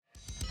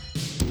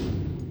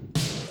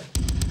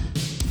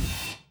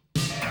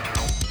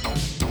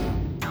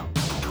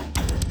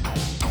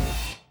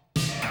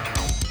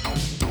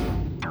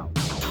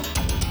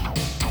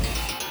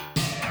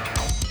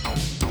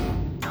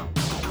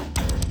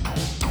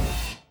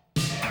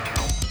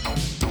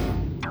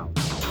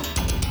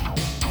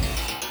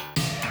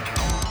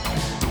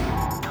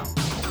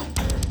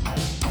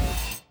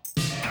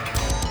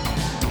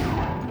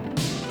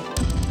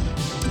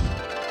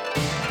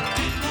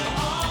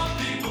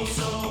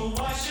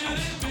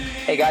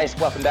Hey guys,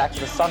 welcome back to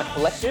the Sonic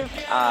Collective.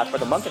 For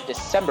the month of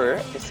December,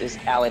 this is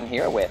Alan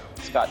here with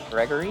Scott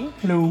Gregory.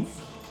 Hello.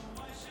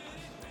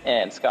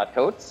 And Scott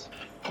Coates.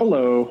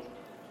 Hello.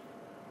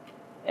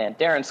 And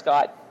Darren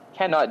Scott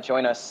cannot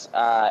join us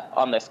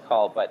on this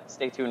call, but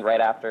stay tuned right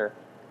after.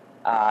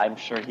 I'm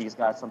sure he's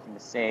got something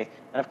to say.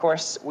 And of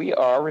course, we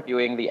are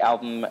reviewing the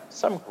album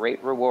Some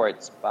Great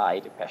Rewards by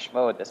Depeche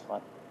Mode this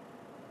month.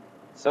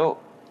 So,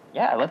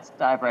 yeah, let's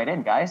dive right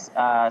in, guys.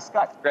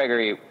 Scott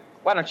Gregory,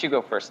 why don't you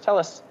go first? Tell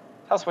us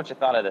what you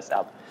thought of this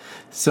album.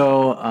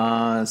 So,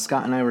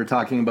 Scott and I were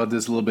talking about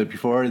this a little bit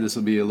before. This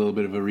will be a little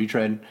bit of a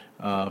retread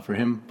for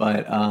him.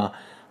 But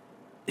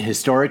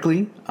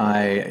historically,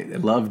 I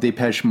love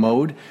Depeche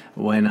Mode.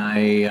 When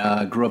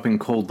I grew up in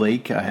Cold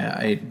Lake,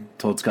 I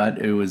told Scott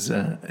it was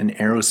an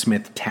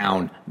Aerosmith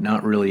town,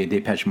 not really a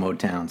Depeche Mode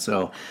town.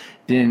 So,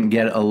 didn't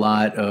get a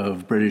lot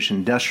of British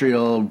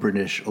industrial,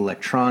 British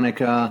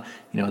electronica.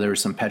 You know, there were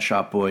some Pet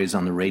Shop Boys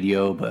on the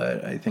radio,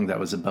 but I think that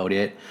was about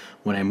it.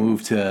 When I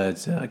moved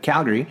to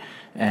Calgary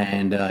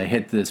and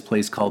hit this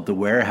place called The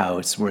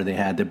Warehouse where they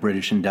had the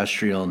British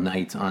Industrial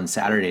Night on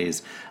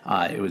Saturdays,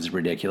 it was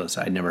ridiculous.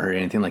 I'd never heard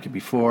anything like it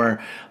before.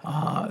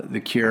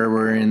 The Cure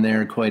were in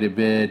there quite a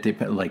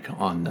bit, like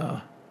on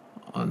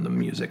the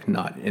music,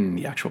 not in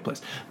the actual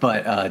place.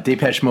 But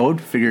Depeche Mode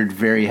figured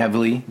very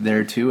heavily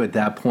there too. At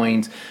that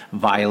point,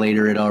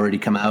 Violator had already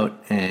come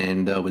out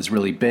and was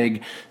really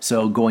big.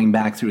 So going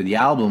back through the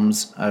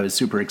albums, I was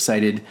super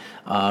excited,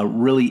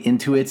 really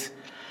into it.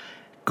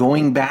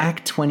 Going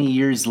back 20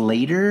 years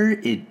later,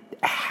 it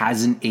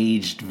hasn't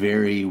aged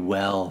very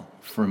well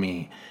for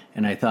me.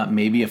 And I thought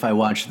maybe if I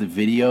watched the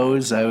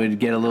videos, I would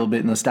get a little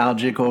bit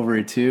nostalgic over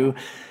it too.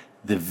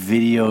 The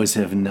videos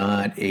have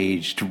not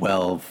aged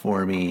well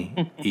for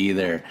me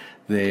either.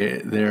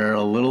 They're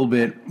a little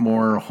bit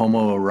more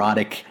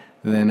homoerotic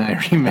than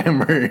I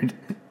remembered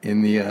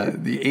in the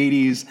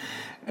 80s.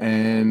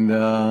 And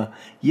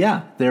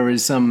yeah, there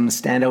was some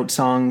standout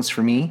songs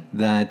for me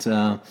that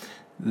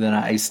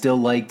I still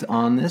liked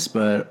on this,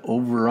 but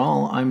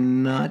overall,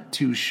 I'm not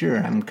too sure.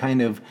 I'm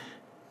kind of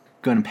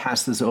going to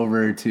pass this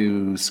over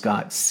to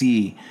Scott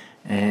C.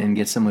 and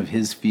get some of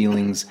his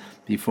feelings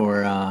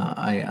before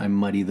I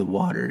muddy the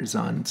waters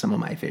on some of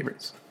my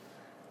favorites.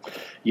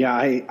 Yeah,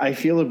 I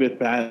feel a bit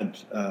bad,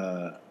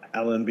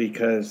 Alan,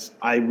 because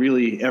I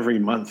really, every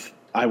month,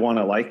 I want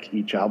to like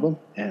each album.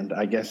 And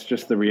I guess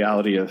just the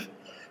reality of,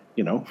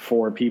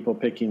 4 people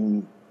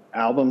picking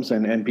albums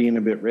and being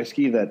a bit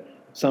risky, that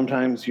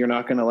sometimes you're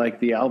not going to like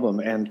the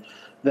album. And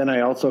then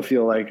I also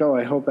feel like,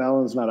 I hope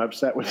Alan's not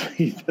upset with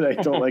me that I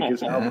don't like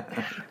his album.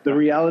 The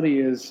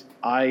reality is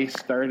I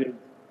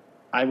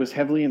was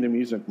heavily into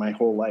music my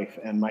whole life,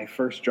 and my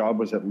first job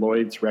was at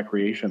Lloyd's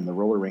Recreation, the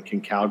roller rink in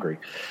Calgary,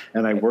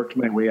 and I worked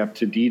my way up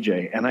to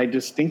DJ. And I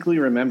distinctly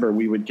remember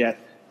we would get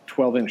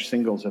 12-inch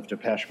singles of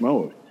Depeche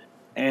Mode,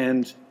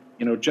 and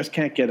Just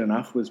Can't Get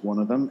Enough was one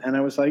of them, and I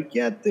was like,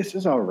 yeah, this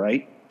is all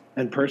right.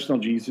 And Personal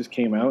Jesus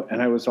came out,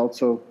 and I was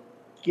also,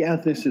 yeah,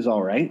 this is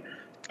all right.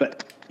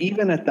 But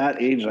even at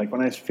that age, like when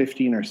I was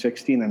 15 or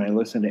 16 and I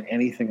listened to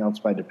anything else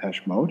by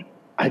Depeche Mode,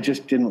 I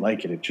just didn't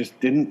like it. It just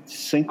didn't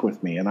sync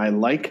with me. And I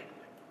like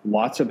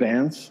lots of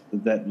bands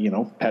that,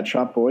 Pet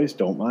Shop Boys,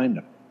 don't mind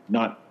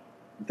them.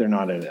 They're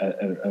not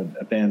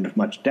a band of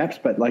much depth,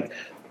 but like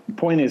the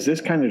point is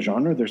this kind of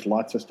genre, there's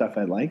lots of stuff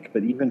I like,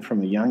 but even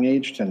from a young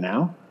age to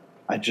now,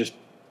 I just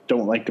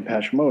don't like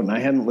Depeche Mode. And I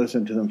hadn't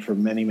listened to them for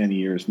many, many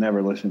years,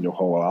 never listened to a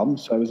whole album.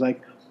 So I was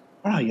like,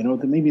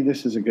 maybe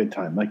this is a good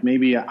time. Like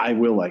maybe I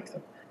will like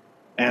them.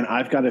 And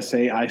I've got to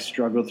say, I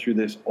struggled through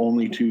this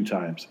only 2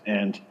 times.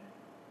 And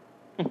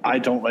I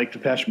don't like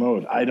Depeche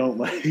Mode. I don't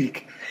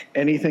like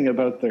anything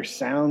about their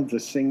sound, the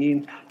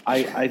singing.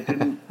 I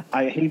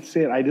hate to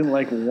say it, I didn't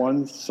like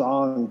one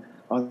song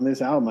on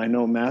this album. I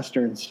know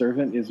Master and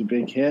Servant is a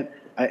big hit.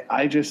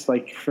 I just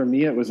like, for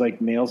me, it was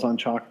like nails on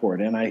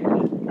chalkboard. And I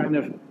kind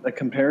of, a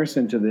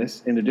comparison to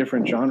this in a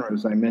different genre,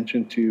 as I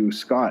mentioned to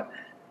Scott,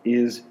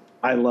 is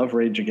I love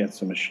Rage Against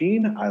the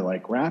Machine. I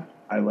like rap.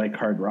 I like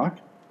hard rock.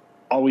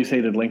 Always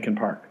hated Linkin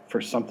Park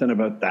for something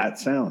about that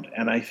sound.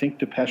 And I think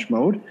Depeche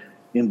Mode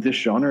in this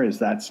genre is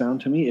that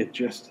sound to me. It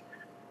just,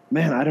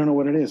 man, I don't know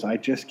what it is. I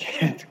just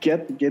can't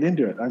get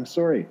into it. I'm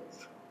sorry.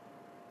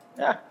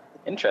 Yeah,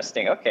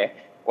 interesting. Okay.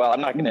 Well,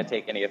 I'm not going to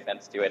take any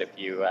offense to it if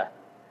you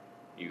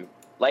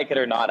like it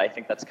or not. I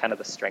think that's kind of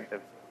the strength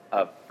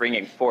of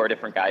bringing 4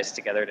 different guys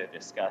together to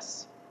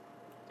discuss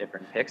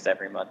different picks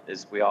every month,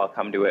 is we all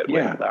come to it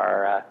with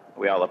our,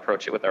 we all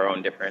approach it with our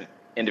own different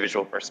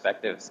individual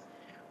perspectives.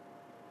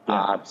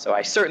 So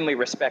I certainly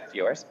respect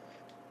yours.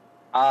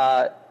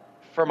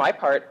 For my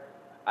part,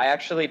 I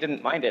actually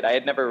didn't mind it. I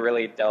had never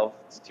really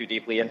delved too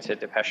deeply into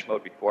Depeche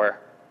Mode before.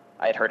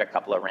 I had heard a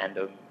couple of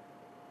random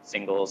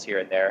singles here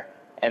and there,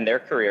 and their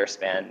career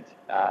spanned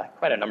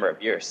quite a number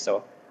of years.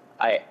 So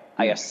I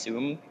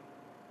assume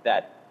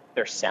that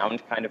their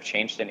sound kind of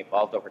changed and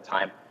evolved over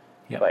time.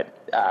 Yep.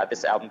 But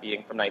this album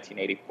being from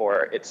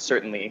 1984, it's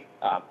certainly,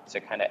 to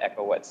kind of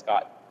echo what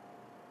Scott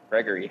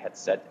Gregory had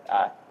said,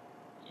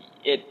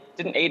 it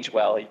didn't age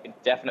well. You can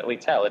definitely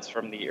tell it's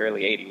from the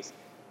early 80s.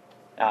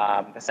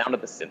 The sound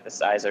of the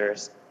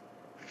synthesizers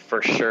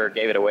for sure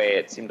gave it away.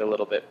 It seemed a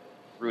little bit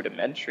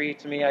rudimentary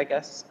to me, I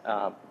guess.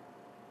 Kind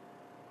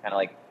of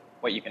like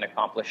what you can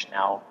accomplish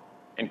now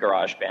in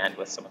GarageBand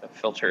with some of the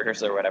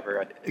filters or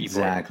whatever.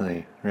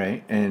 Exactly,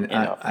 right? And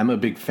I'm a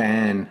big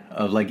fan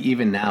of, like,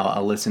 even now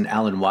I'll listen to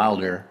Alan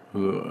Wilder,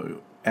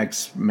 who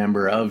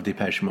ex-member of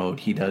Depeche Mode.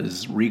 He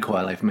does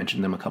Recoil. I've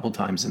mentioned them a couple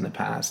times in the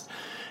past.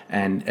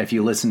 And if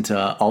you listen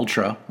to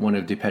Ultra, one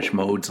of Depeche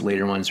Mode's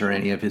later ones, or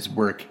any of his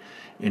work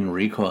in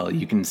Recoil,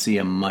 you can see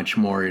a much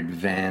more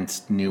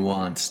advanced,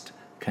 nuanced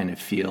kind of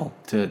feel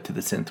to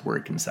the synth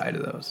work inside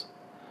of those.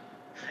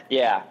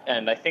 Yeah,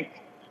 and I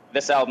think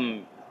this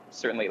album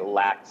certainly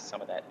lacked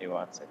some of that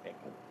nuance, I think.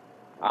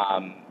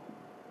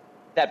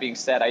 That being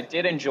said, I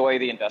did enjoy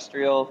the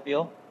industrial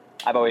feel.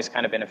 I've always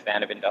kind of been a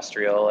fan of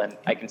industrial, and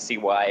I can see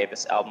why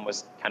this album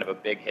was kind of a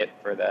big hit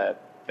for the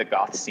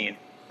goth scene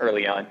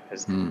early on,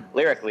 because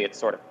lyrically it's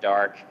sort of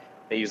dark.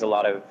 They use a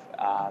lot of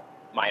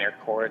minor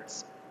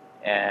chords,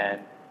 and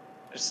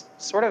there's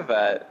sort of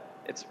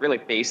it's really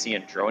bassy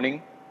and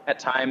droning at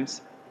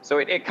times. So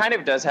it kind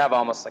of does have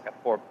almost like a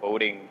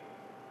foreboding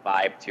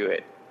vibe to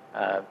it.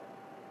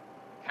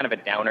 Kind of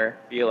a downer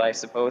feel, I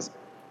suppose.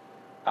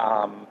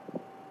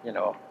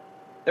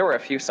 There were a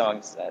few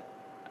songs that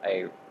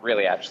I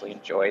really actually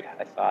enjoyed.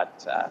 I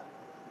thought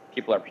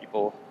People Are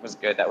People was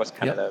good. That was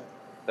kind of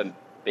the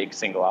big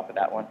single off of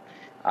that one.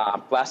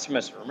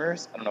 Blasphemous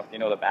Rumors, I don't know if you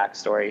know the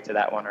backstory to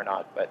that one or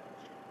not, but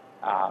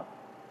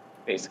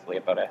basically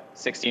about a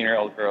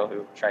 16-year-old girl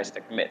who tries to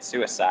commit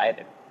suicide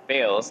and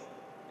fails.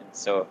 And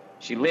so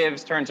she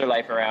lives, turns her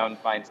life around,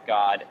 finds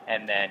God,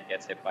 and then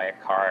gets hit by a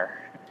car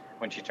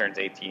when she turns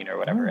 18 or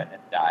whatever, and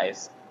then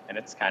dies. And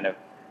it's kind of,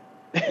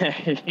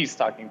 he's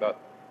talking about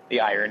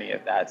the irony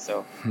of that.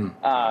 So,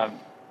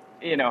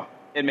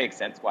 it makes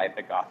sense why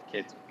the goth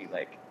kids would be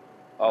like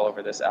all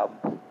over this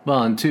album.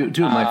 Well, and two of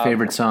my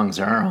favorite songs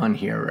are on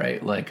here,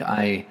 right? Like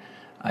I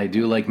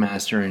do like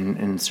Master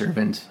and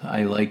Servant.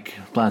 I like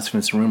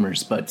Blasphemous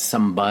Rumors, but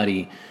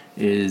Somebody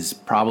is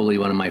probably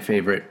one of my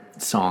favorite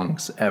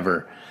songs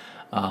ever.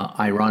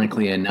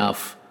 Ironically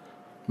enough,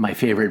 my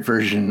favorite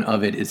version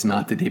of it is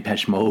not the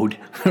Depeche Mode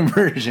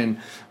version,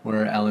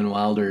 where Alan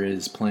Wilder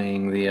is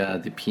playing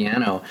the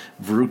piano.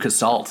 Veruca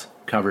Salt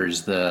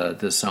covers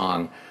the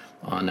song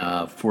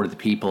on For the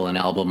People, an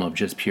album of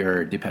just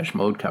pure Depeche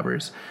Mode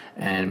covers,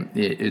 and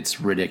it's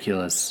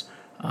ridiculous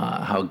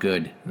how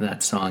good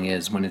that song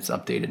is when it's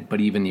updated.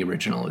 But even the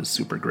original is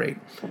super great.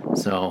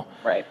 So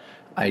right.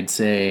 I'd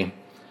say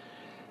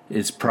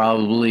it's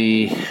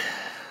probably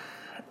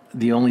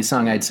the only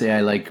song I'd say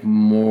I like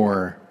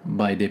more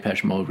by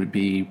Depeche Mode would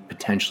be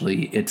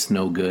potentially It's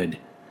No Good,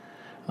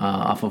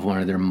 off of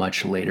one of their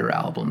much later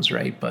albums,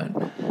 right? But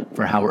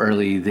for how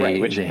early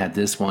they had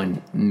this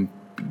one,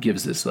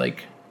 gives this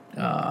like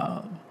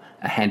a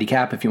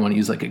handicap, if you want to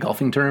use like a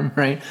golfing term,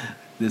 right?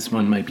 This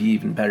one might be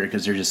even better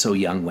because they're just so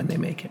young when they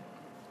make it.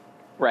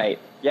 Right.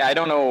 Yeah, I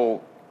don't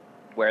know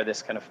where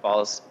this kind of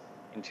falls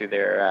into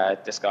their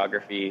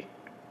discography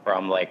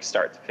from like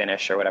start to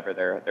finish or whatever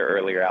their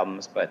earlier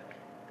albums, but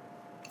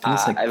I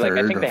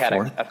think they had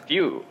fourth. a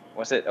few.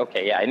 Was it?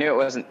 Okay, yeah, I knew it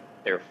wasn't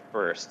their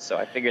first, so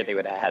I figured they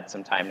would have had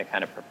some time to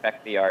kind of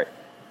perfect the art.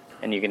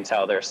 And you can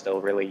tell they're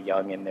still really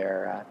young in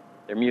their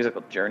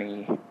musical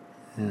journey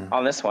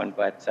on this one.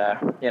 But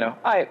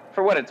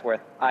for what it's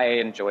worth, I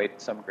enjoyed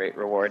Some Great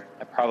Reward.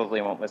 I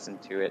probably won't listen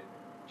to it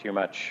too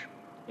much,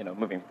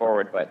 moving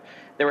forward. But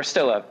there were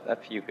still a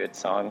few good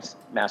songs: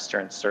 Master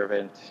and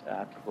Servant,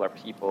 People Are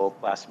People,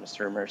 Blasphemous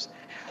Rumors.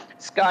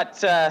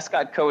 Scott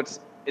Coates.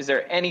 Is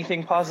there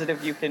anything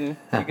positive you can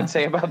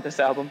say about this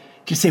album?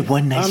 Just say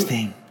one nice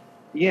thing.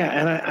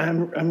 Yeah,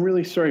 and I'm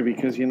really sorry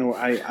because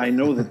I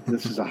know that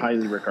this is a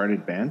highly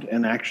regarded band,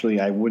 and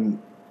actually I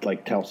wouldn't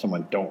like tell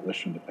someone don't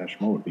listen to Depeche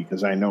Mode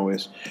because I know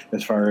as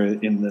far as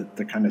in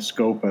the kind of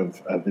scope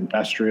of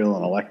industrial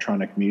and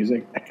electronic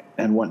music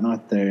and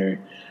whatnot, they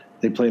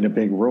played a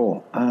big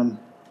role.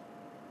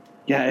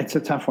 Yeah, it's a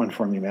tough one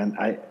for me, man.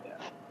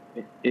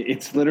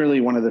 It's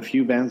literally one of the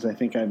few bands I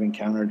think I've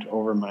encountered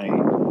over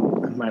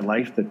my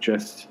life that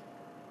just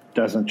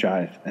doesn't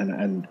jive,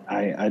 and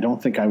I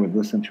don't think I would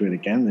listen to it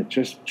again. It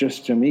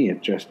just to me,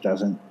 it just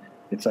doesn't.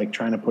 It's like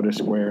trying to put a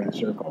square in a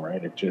circle,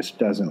 right? It just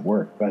doesn't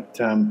work. But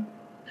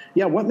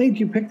yeah, what made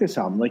you pick this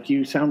album? Like,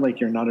 you sound like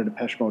you're not a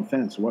Depeche Mode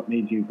fan. So what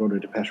made you go to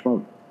Depeche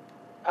Mode?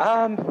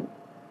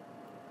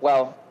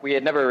 Well, we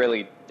had never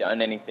really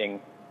done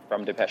anything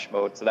from Depeche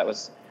Mode, so that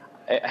was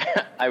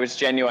I was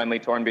genuinely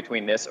torn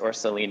between this or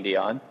Celine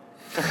Dion.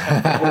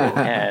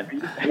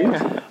 And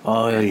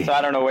so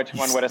I don't know which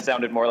one would have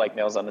sounded more like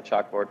nails on the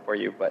chalkboard for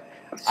you, but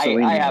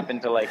I happen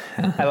to like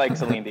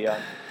Celine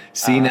Dion.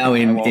 See, now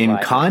in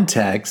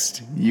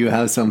context, you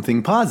have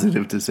something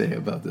positive to say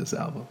about this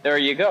album. There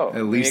you go.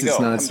 At least it's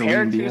not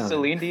Celine Dion.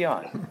 Celine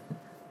Dion. Celine Dion.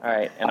 All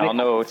right, and I'll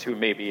know to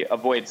maybe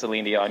avoid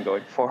Celine Dion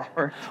going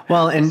forward.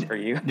 Well, and for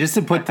you. Just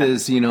to put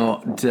this,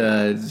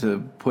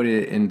 to put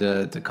it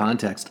into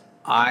context,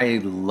 I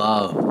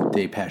love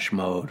Depeche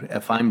Mode.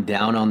 If I'm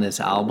down on this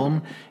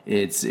album,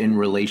 it's in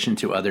relation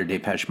to other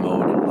Depeche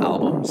Mode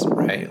albums,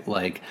 right?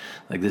 Like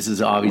this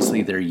is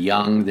obviously they're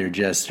young, they're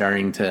just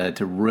starting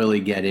to really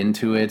get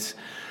into it.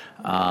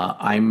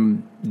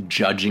 I'm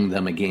judging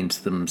them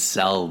against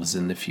themselves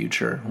in the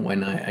future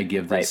when I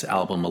give this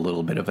album a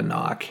little bit of a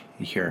knock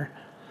here.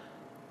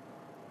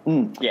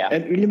 Yeah.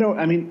 And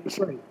I mean,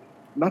 sorry,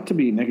 not to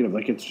be negative,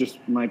 like it's just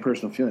my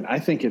personal feeling. I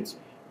think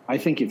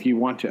if you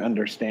want to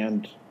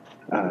understand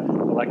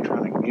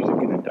electronic music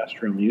and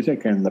industrial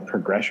music and the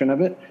progression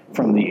of it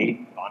from the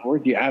 80s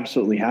onward, you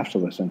absolutely have to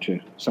listen to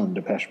some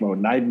Depeche Mode.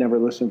 And I'd never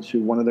listened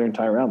to one of their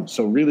entire albums,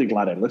 so really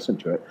glad I listened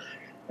to it.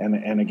 And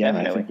again,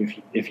 definitely. I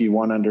think if you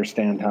want to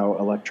understand how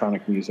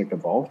electronic music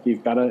evolved,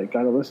 you've got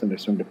to listen to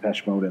some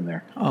Depeche Mode in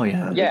there. Oh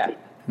yeah, yeah.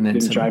 And then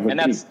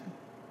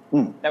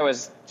that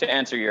was to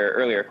answer your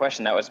earlier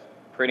question. That was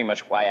pretty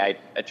much why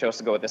I chose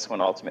to go with this one.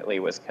 Ultimately,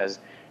 was because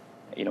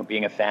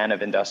being a fan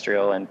of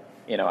industrial and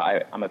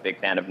I'm a big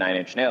fan of Nine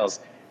Inch Nails.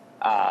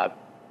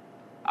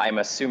 I'm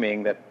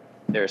assuming that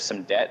there's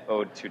some debt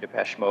owed to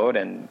Depeche Mode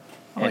and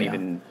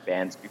even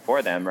bands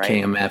before them, right?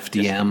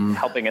 KMFDM. Just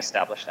helping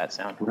establish that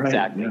sound. Right,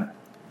 exactly. Yeah.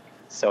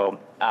 So,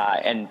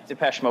 and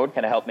Depeche Mode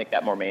kind of helped make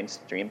that more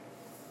mainstream.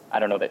 I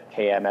don't know that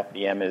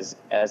KMFDM is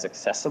as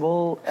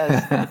accessible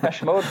as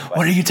Depeche Mode. But,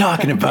 what are you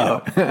talking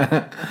about?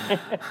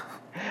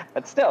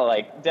 But still,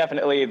 like,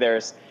 definitely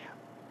there's,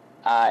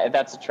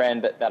 that's a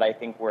trend that I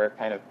think we're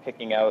kind of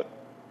picking out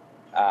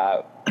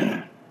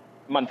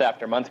month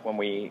after month when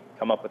we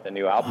come up with a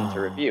new album to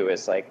review,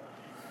 is like,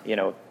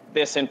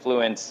 this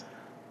influence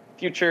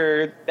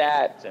future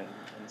that and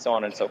so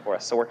on and so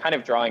forth. So we're kind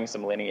of drawing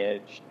some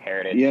lineage,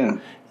 heritage. Yeah.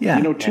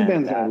 Two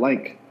bands that I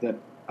like that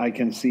I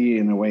can see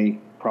in a way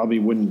probably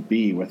wouldn't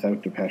be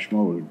without Depeche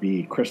Mode would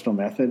be Crystal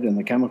Method and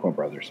the Chemical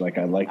Brothers. Like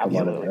I like a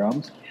lot of their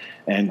albums,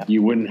 and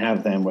you wouldn't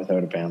have them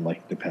without a band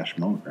like Depeche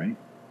Mode, right?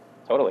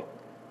 Totally.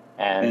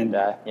 And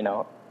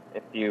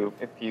if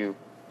you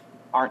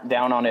aren't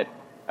down on it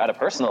at a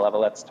personal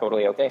level, that's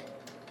totally okay.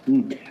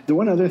 The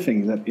one other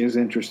thing that is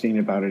interesting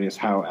about it is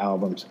how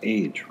albums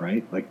age,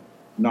 right? Like,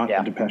 not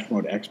a Depeche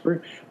Mode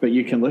expert, but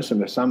you can listen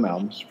to some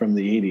albums from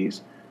the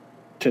 80s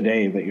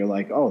today that you're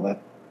like, oh,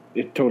 that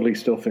it totally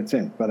still fits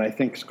in. But I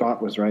think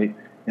Scott was right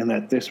in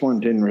that this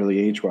one didn't really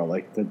age well.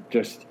 Like the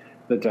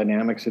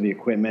dynamics of the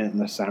equipment and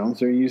the sounds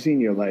they're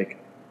using, you're like,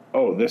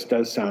 oh, this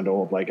does sound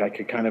old. Like I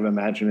could kind of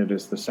imagine it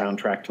as the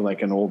soundtrack to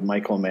like an old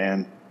Michael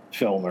Mann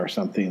film or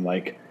something.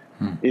 Like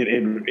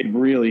it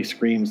really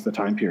screams the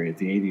time period,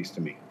 the 80s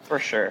to me. For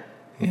sure.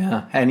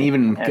 Yeah,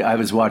 and I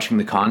was watching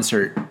the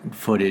concert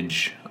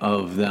footage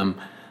of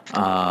them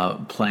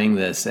playing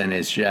this, and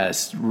it's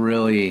just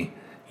really,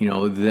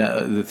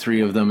 the three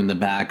of them in the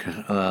back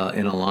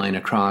in a line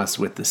across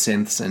with the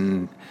synths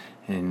and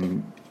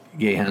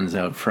Gahan's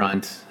out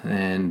front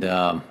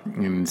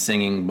and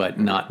singing but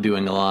not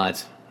doing a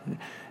lot,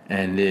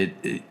 and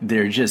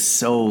they're just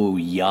so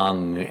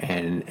young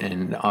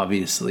and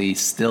obviously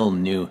still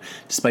new,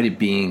 despite it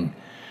being.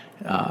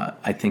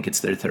 I think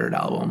it's their third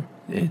album.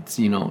 It's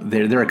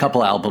they're a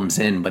couple albums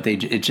in, but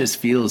it just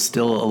feels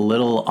still a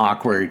little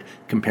awkward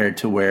compared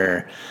to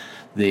where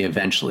they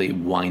eventually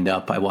wind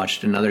up. I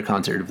watched another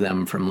concert of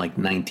them from like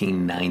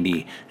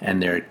 1990,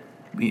 and they're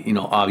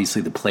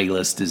obviously the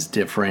playlist is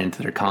different.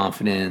 Their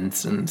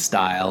confidence and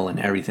style and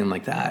everything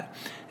like that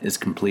is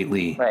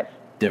completely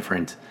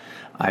different.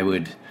 I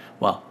was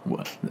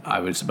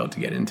about to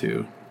get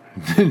into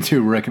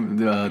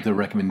the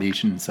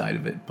recommendation side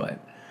of it, but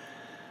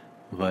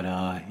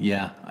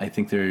I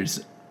think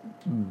there's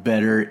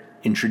better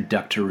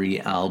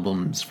introductory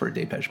albums for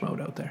Depeche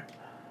Mode out there.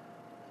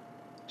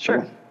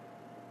 Sure.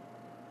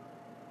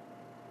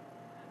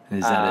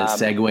 Is that a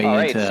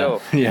segue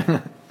into? Yeah.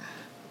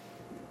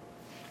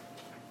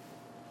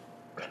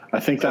 I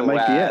think that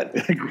might be it.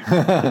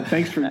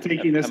 Thanks for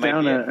taking us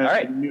down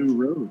a new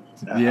road.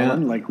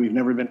 Alan. Like we've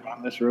never been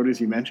on this road, as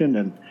you mentioned,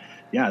 and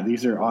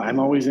these are. I'm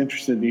always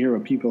interested to hear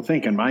what people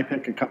think. And my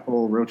pick a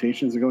couple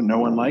rotations ago, no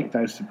one liked.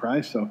 I was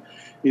surprised, so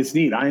it's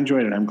neat. I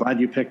enjoyed it. I'm glad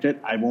you picked it.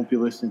 I won't be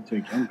listening to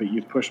it again, but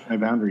you pushed my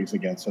boundaries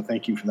again, so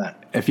thank you for that.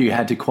 If you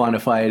had to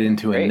quantify it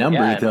into a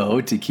number,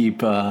 though, to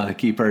keep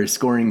our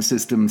scoring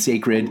system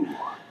sacred.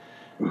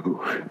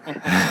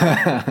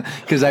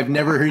 Because I've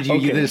never heard you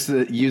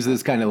use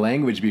this kind of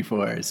language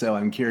before, so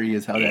I'm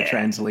curious how that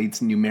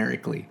translates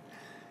numerically.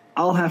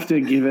 I'll have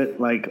to give it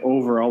like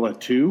overall a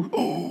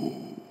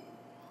 2.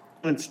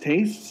 Its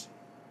tastes.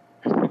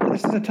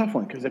 This is a tough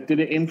one because did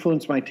it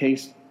influence my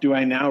taste? Do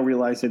I now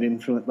realize it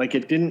influenced? Like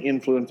it didn't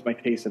influence my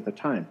taste at the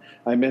time.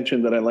 I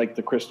mentioned that I liked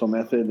the Crystal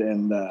Method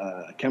and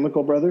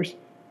Chemical Brothers.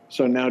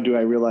 So now do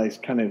I realize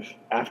kind of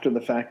after the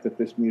fact that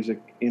this music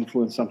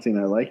influenced something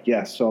I like?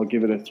 Yes. So I'll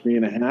give it a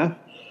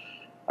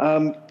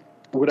 3.5.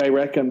 Would I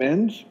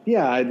recommend?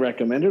 Yeah, I'd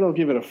recommend it. I'll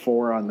give it a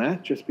 4 on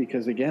that just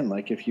because, again,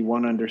 like if you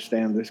want to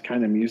understand this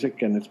kind of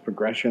music and its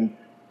progression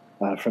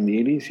from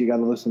the 80s, you got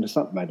to listen to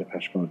something by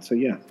Depeche Mode. So,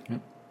 yeah.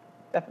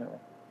 Definitely.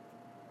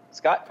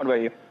 Scott, what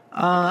about you?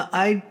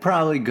 I'd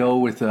probably go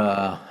with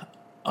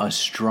a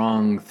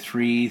strong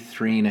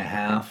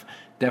 3.5.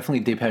 Definitely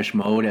Depeche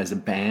Mode as a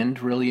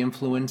band really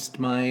influenced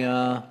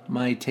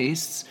my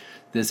tastes.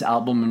 This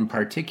album in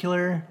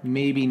particular,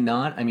 maybe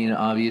not. I mean,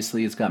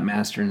 obviously it's got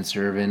Master and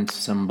Servant,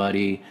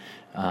 Somebody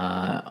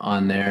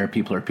on there,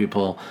 People Are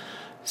People.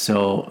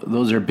 So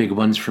those are big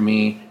ones for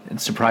me. And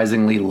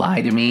surprisingly,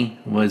 Lie to Me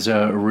was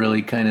a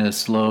really kind of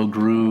slow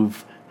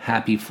groove,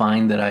 happy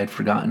find that I had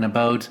forgotten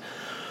about.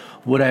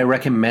 Would I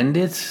recommend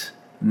it?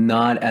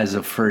 Not as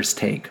a first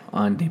take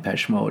on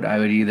Depeche Mode. I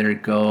would either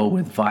go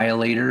with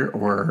Violator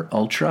or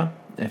Ultra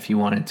if you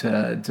wanted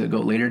to go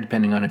later,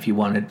 depending on if you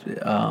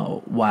wanted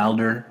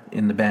Wilder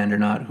in the band or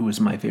not, who was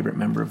my favorite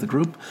member of the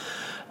group.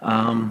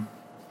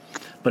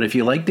 But if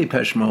you like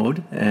Depeche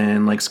Mode,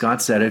 and like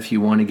Scott said, if you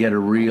want to get a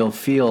real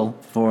feel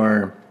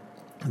for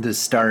the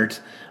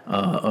start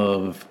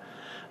of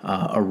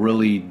a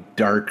really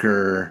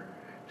darker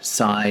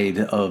side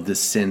of the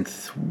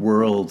synth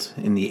world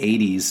in the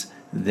 80s,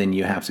 then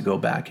you have to go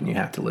back and you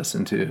have to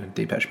listen to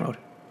Depeche Mode.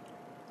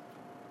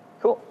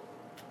 Cool.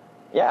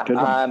 Yeah, Good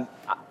one.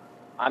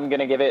 I'm going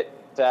to give it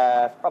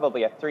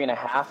probably a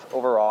 3.5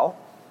 overall.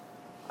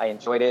 I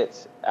enjoyed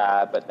it,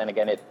 but then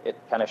again, it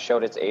kind of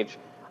showed its age.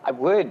 I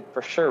would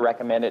for sure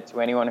recommend it to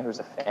anyone who's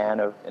a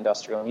fan of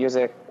industrial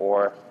music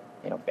or,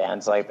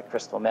 bands like the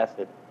Crystal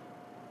Method.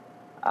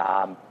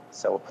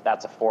 So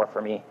that's a 4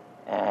 for me,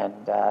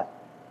 and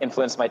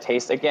influenced my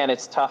taste. Again,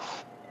 it's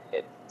tough.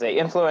 They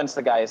influence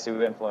the guys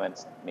who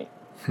influenced me.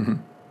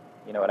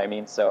 You know what I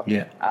mean? So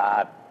Yeah.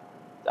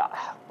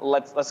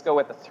 Let's go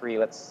with a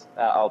 3.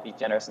 I'll be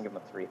generous and give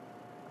them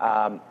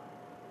a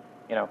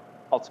 3.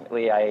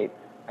 Ultimately I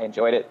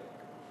enjoyed it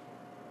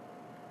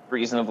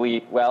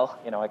reasonably well.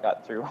 I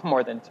got through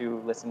more than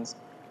 2 listens,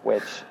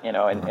 which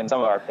in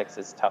some of our picks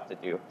is tough to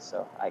do.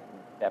 So I can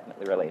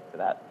definitely relate to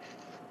that.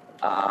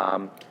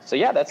 So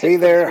yeah, that's Hey it.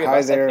 For the there, three of hi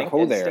us, I there, think,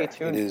 ho and there. stay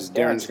tuned. It is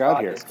Darren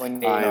Scott here. is going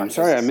to I'm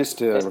sorry I missed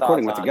his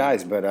recording with thoughts the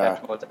guys, on but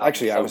Depeche Mode's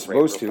actually I album was Soul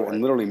supposed Brave to, Report.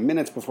 and literally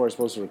minutes before I was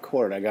supposed to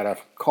record, I got a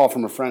call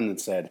from a friend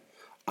that said,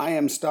 I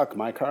am stuck,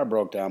 my car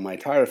broke down, my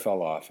tire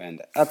fell off.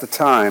 And at the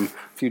time,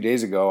 a few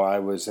days ago, I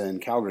was in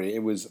Calgary.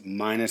 It was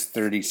minus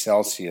 30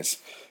 Celsius.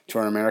 To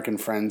our American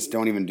friends,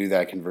 don't even do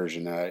that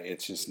conversion.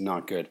 It's just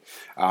not good.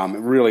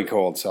 Really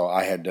cold, so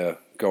I had to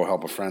go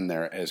help a friend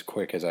there as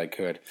quick as I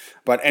could.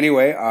 But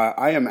anyway,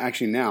 I am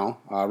actually now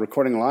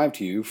recording live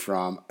to you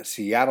from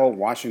Seattle,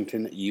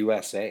 Washington,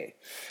 USA.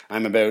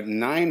 I'm about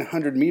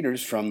 900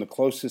 meters from the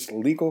closest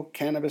legal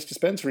cannabis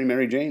dispensary,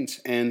 Mary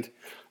Jane's. And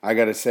I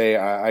got to say,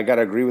 I got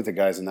to agree with the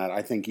guys on that.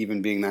 I think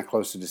even being that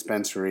close to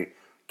dispensary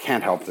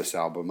can't help this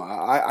album.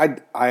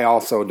 I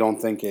also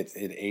don't think it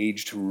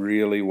aged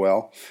really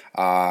well.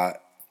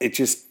 It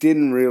just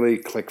didn't really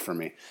click for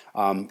me.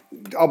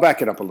 I'll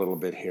back it up a little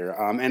bit here.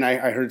 And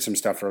I heard some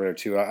stuff earlier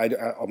too. I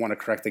want to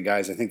correct the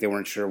guys. I think they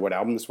weren't sure what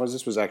album this was.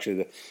 This was actually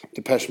the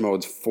Depeche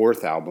Mode's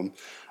 4th album.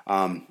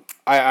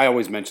 I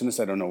always mention this.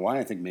 I don't know why.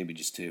 I think maybe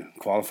just to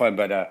qualify,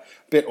 but a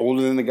bit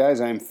older than the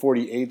guys. I am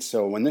 48,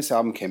 so when this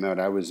album came out,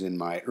 I was in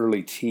my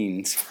early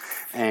teens.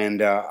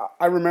 And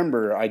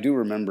I do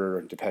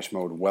remember Depeche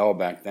Mode well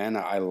back then.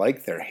 I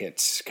liked their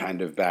hits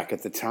kind of back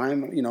at the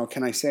time.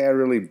 Can I say I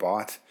really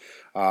bought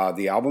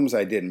the albums?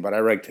 I didn't, but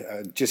I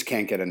just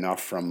can't get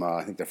enough from,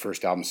 I think the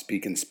first album,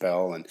 Speak and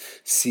Spell, and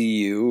See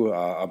You,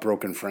 A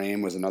Broken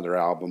Frame was another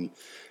album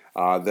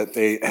that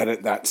they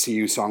had that See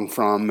You song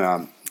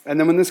from. And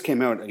then when this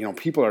came out,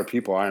 People Are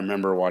People, I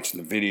remember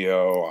watching the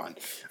video on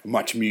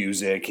Much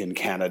Music in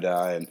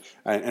Canada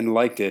and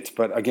liked it.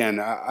 But again,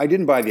 I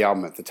didn't buy the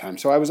album at the time.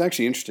 So I was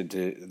actually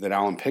interested that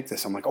Alan picked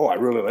this. I'm like, I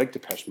really like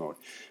Depeche Mode.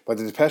 But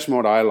the Depeche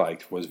Mode I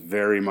liked was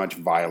very much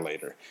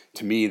Violator.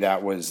 To me,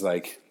 that was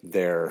like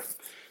their...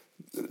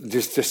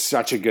 Just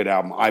such a good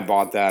album. I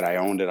bought that. I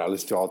owned it. I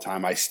listened to it all the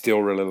time. I still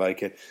really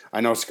like it. I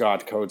know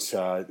Scott Coates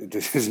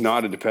is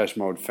not a Depeche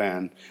Mode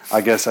fan.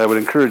 I guess I would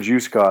encourage you,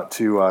 Scott,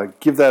 to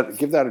give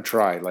that a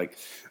try.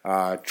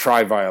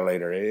 Try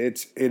Violator.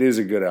 It is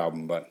a good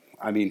album, but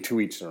I mean,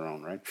 to each their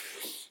own, right?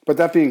 But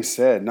that being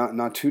said,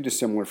 not too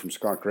dissimilar from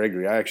Scott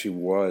Gregory. I actually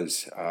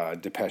was a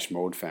Depeche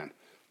Mode fan.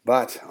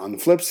 But on the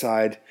flip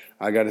side,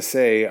 I got to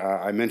say,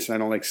 I mentioned I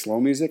don't like slow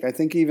music. I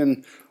think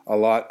even a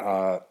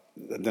lot.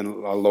 Than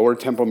a lower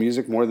tempo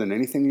music more than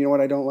anything. You know what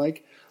I don't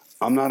like?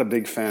 I'm not a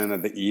big fan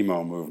of the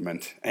emo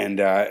movement, and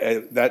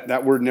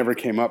that word never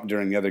came up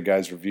during the other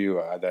guy's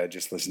review that I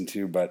just listened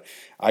to. But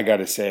I got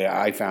to say,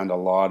 I found a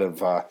lot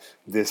of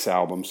this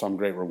album, Some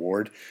Great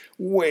Reward,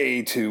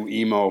 way too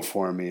emo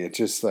for me. It's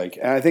just like,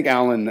 and I think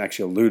Alan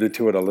actually alluded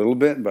to it a little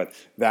bit, but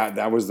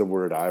that was the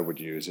word I would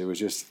use. It was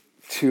just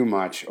too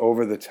much,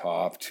 over the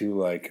top, too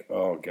like,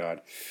 oh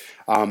God.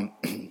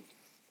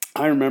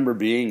 I remember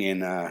being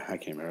in, I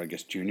can't remember, I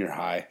guess junior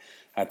high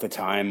at the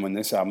time when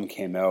this album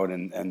came out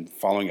and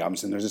following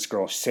albums. And there's this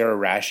girl, Sarah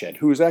Rashid,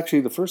 who was actually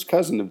the first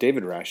cousin of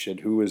David Rashid,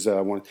 who was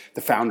the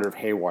founder of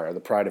Haywire, the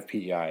pride of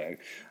PEI,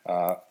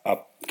 a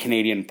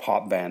Canadian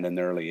pop band in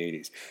the early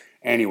 80s.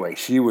 Anyway,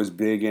 she was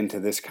big into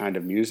this kind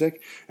of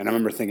music, and I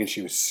remember thinking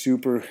she was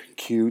super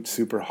cute,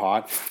 super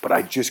hot, but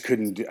I just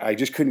couldn't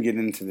get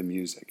into the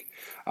music.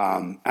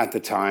 at the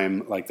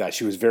time like that.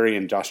 She was very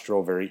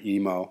industrial, very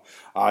emo.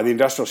 The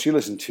industrial she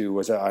listened to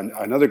was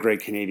another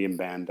great Canadian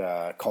band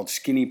called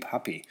Skinny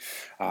Puppy.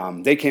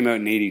 They came out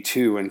in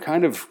 '82 and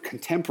kind of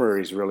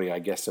contemporaries, really, I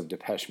guess, of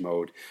Depeche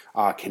Mode,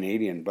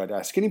 Canadian.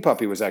 But Skinny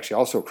Puppy was actually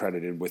also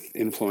credited with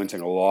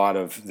influencing a lot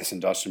of this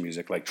industrial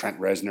music, like Trent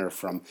Reznor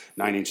from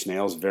Nine Inch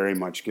Nails very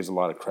much gives a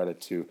lot of credit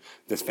to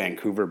this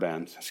Vancouver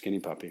band, Skinny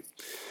Puppy.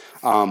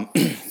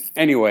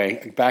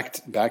 Anyway,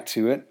 back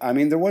to it. I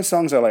mean, there was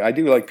songs I like. I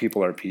do like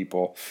People Are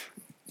People.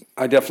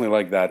 I definitely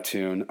like that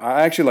tune.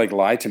 I actually like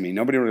Lie to Me.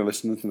 Nobody really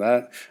listened to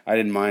that. I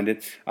didn't mind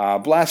it.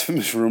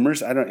 Blasphemous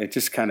Rumors. It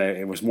just kind of,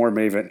 it was more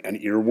maybe an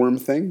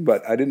earworm thing,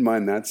 but I didn't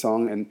mind that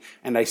song.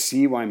 And I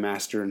see why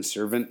Master and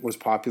Servant was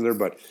popular,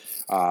 but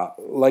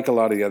like a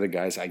lot of the other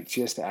guys, I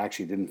just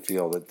actually didn't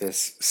feel that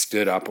this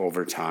stood up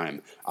over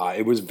time.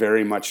 It was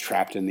very much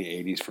trapped in the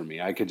 80s for me.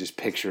 I could just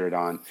picture it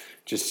on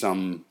just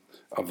some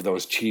of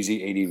those cheesy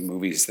 80s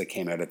movies that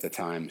came out at the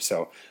time.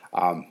 So,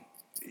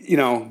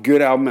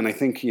 good album, and I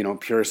think,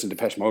 purists and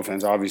Depeche Mode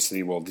fans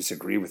obviously will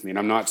disagree with me, and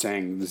I'm not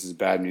saying this is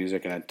bad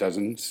music and it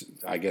doesn't,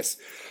 I guess,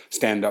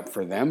 stand up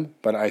for them,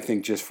 but I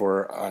think just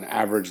for an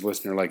average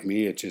listener like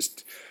me, it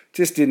just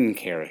didn't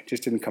carry,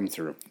 just didn't come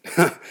through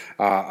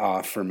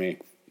for me.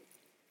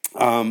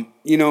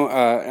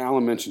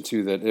 Alan mentioned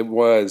too that it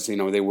was,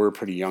 they were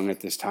pretty young at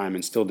this time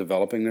and still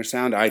developing their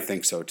sound. I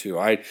think so too.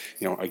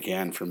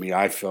 Again, for me,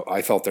 I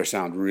felt their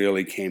sound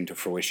really came to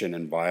fruition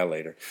in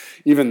Violator,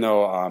 even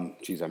though, I'm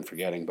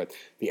forgetting, but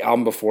the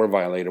album before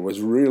Violator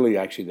was really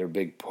actually their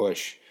big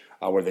push,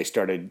 where they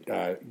started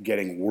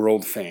getting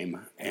world fame.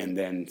 And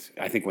then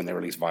I think when they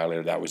released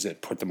Violator, that was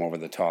it, put them over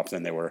the top.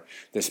 Then they were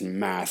this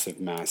massive,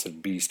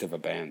 massive beast of a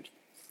band.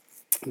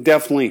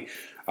 Definitely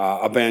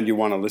a band you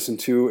want to listen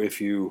to if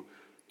you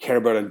care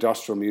about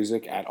industrial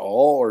music at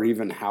all, or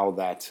even how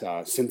that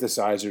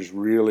synthesizers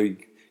really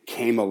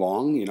came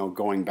along,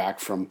 going back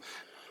from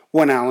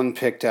when Alan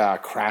picked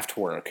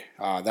Kraftwerk.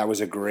 That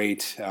was a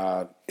great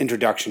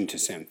introduction to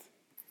synth.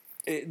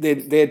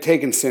 They had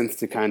taken synth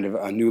to kind of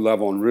a new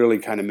level and really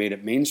kind of made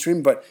it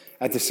mainstream, but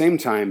at the same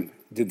time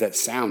did that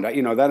sound, that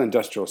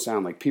industrial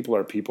sound, like People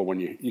Are People, when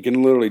you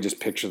can literally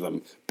just picture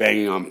them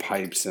banging on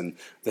pipes and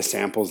the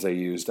samples they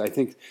used. I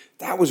think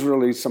that was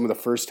really some of the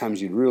first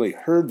times you'd really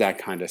heard that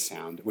kind of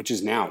sound, which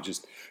is now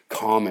just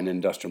common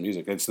industrial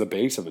music. It's the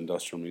base of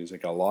industrial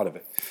music, a lot of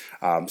it.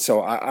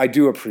 So I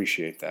do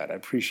appreciate that. I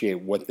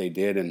appreciate what they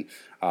did, and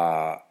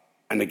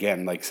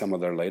again, like some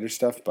of their later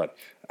stuff, but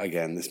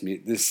again,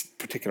 this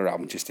particular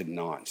album just did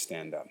not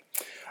stand up.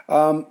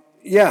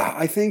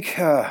 I think,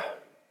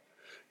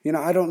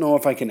 I don't know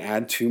if I can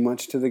add too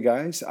much to the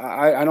guys.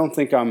 I don't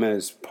think I'm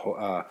as,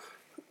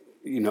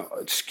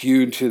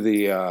 skewed to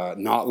the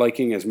not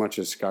liking as much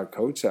as Scott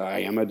Coates. I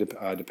am a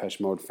Depeche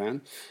Mode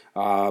fan,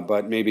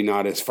 but maybe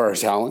not as far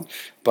as Alan.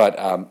 But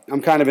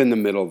I'm kind of in the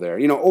middle there.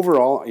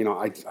 Overall,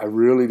 I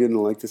really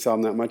didn't like this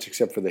album that much,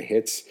 except for the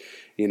hits.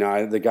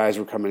 The guys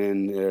were coming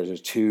in,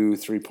 there's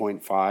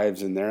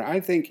 3.5s in there. I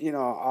think,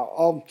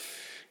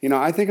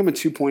 I think I'm a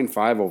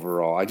 2.5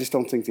 overall. I just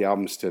don't think the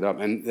album stood up.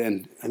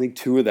 And I think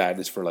 2 of that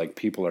is for like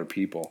People Are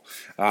People.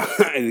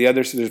 And the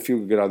others, there's a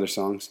few good other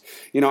songs.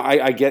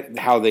 I get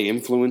how they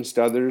influenced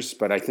others,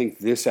 but I think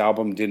this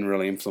album didn't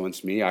really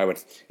influence me. I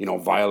would,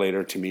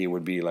 Violator to me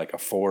would be like a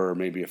 4 or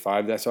maybe a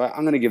 5. So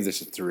I'm going to give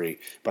this a 3.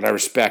 But I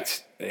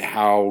respect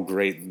how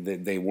great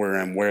they were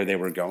and where they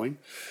were going.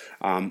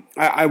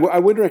 I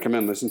would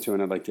recommend listening to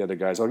it like the other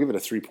guys. I'll give it a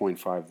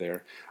 3.5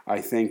 there.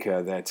 I think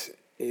that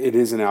it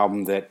is an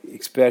album that,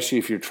 especially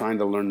if you're trying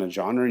to learn the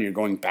genre and you're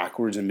going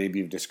backwards and maybe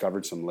you've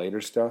discovered some later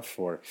stuff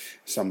or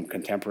some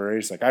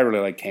contemporaries. Like I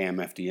really like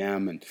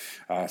KMFDM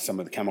and some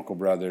of the Chemical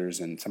Brothers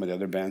and some of the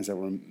other bands that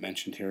were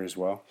mentioned here as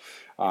well.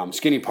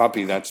 Skinny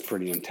Puppy, that's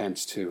pretty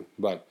intense too.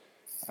 But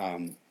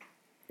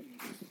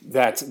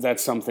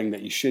that's something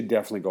that you should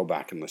definitely go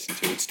back and listen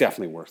to. It's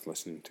definitely worth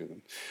listening to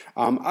them.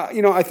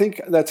 I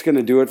think that's going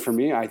to do it for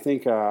me. I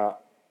think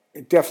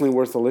definitely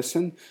worth a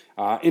listen.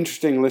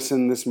 Interesting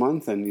listen this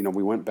month, and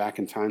we went back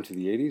in time to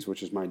the 80s,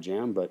 which is my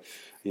jam. But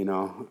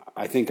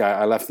I think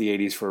I left the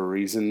 80s for a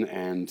reason,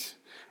 and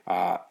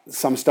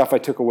some stuff I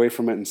took away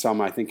from it, and some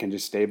I think can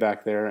just stay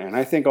back there. And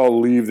I think I'll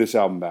leave this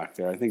album back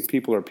there. I think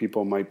People Are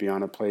People might be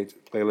on a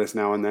playlist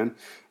now and then,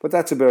 but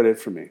that's about it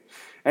for me.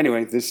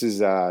 Anyway, this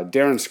is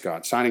Darren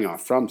Scott signing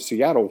off from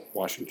Seattle,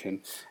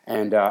 Washington.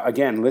 And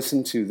again,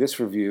 listen to this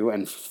review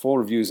and full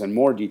reviews and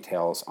more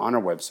details on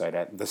our website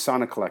at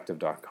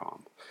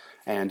thesoniccollective.com.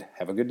 And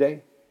have a good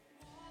day.